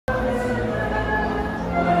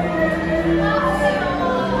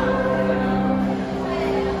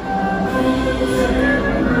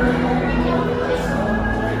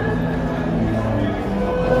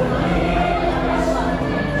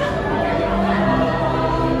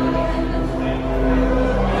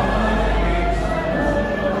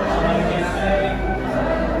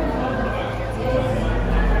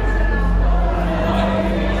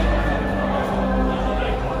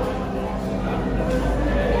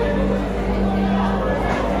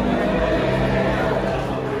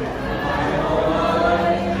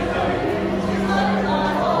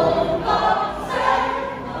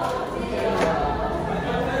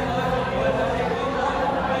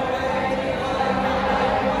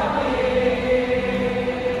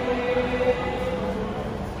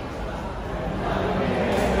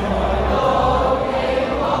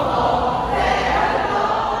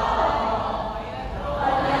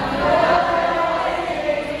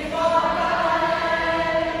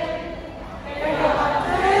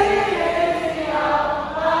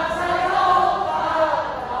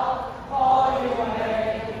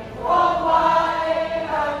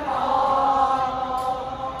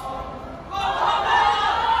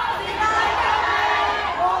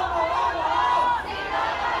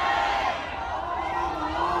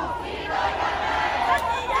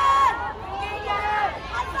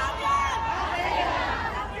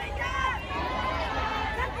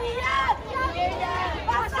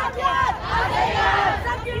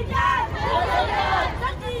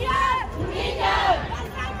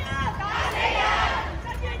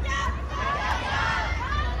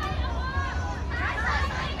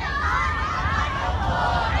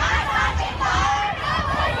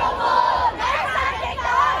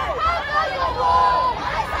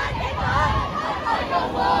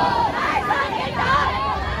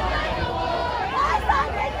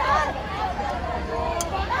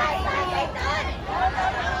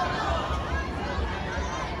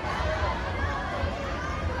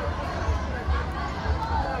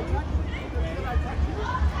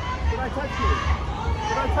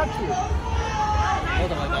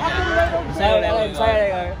使你唔使理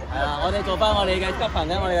佢。係啦，我哋做翻我哋嘅執行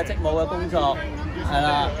緊我哋嘅職務嘅工作，係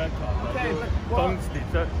啦。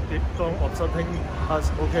Don't obstructing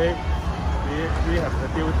us, okay? We have the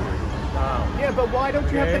duty now. Yeah, but why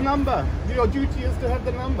don't you have the number? Your duty is to have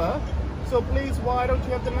the number. So please, why don't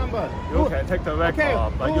you have the number? You can take the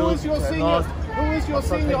record, but who is your senior? Who is your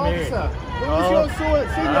senior officer? Who is your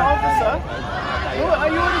senior officer? Are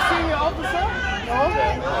you the senior officer? No.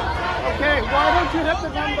 Okay. Why don't you have the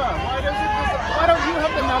number? Why don't you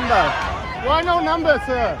have the number? Why no number,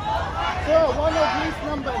 sir? Sir, why no police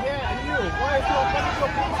number here and you? What is your police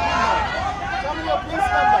number? Tell me your police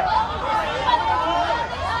number.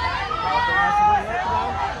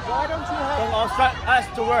 Why don't you have? Don't obstruct us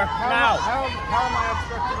to work now. How am I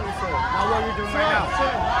obstructing you, sir? Now what are you doing right now?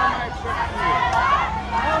 Sir, how am I obstructing you?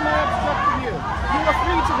 How am I obstructing you? You are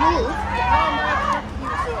free to move. How am I obstructing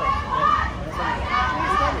you, sir?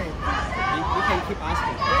 Please tell me. You can keep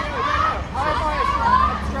asking. How am I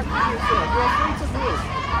obstructing you, sir? You are free to move.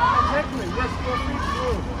 Exactly. Yes, you are free to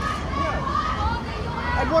move.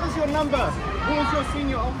 Yeah. And what is your number? Who is your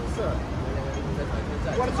senior officer?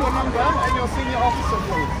 What is your number and your senior officer,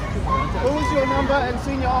 please? Who is your number and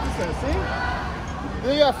senior officer? See?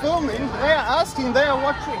 They are filming, they are asking, they are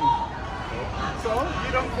watching. So,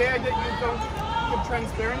 you don't care that you don't give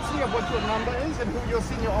transparency of what your number is and who your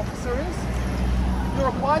senior officer is? You're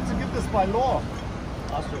required to give this by law.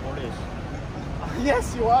 Ask the police.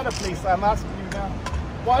 Yes, you are the police. I'm asking you now.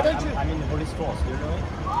 Why don't you? I'm in the police force, do you know it?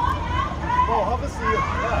 Oh, obviously.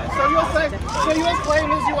 So you're saying, so your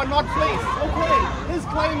claim is you are not police. Okay. His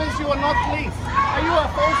claim is you are not police. Are you a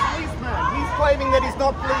false policeman? He's claiming that he's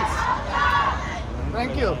not police.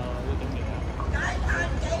 Thank you.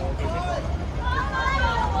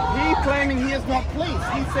 He's claiming he is not police.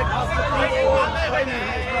 He said us the police. He's claiming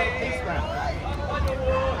he is not a policeman.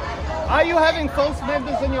 Are you having false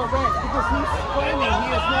members in your rank? Because he's claiming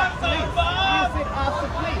he is not police. He said us the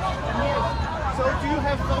police. And he is. So do you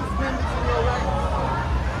have false members in your rank?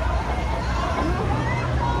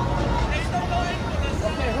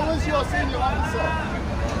 Okay, who is your senior officer?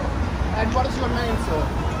 And what is your name, sir?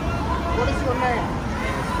 What is your name?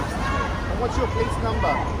 And what's your police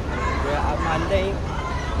number? Well, my name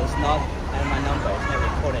is not, and my number is not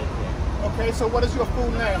recorded here. Okay, so what is your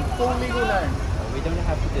full name? Full legal name? We don't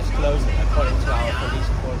have to disclose it according to our police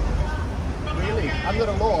report. Really? Under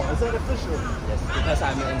the law? Is that official? Yes, because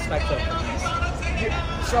I'm an inspector of police.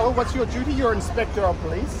 So what's your duty? You're inspector of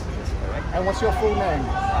police? That's correct. And what's your full name?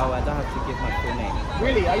 Oh, I don't have to give my full name.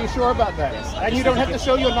 Really? Are you sure about that? Yes. And you don't have to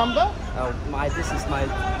show your number? Oh, this is my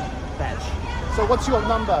badge. So what's your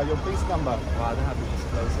number, your police number? Well, I don't have to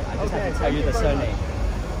disclose it. I just Okay, have to tell you the surname.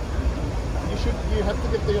 You have to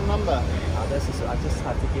give your number. I just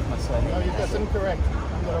have to give my surname. No, that's incorrect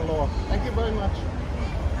under the law. Thank you very much.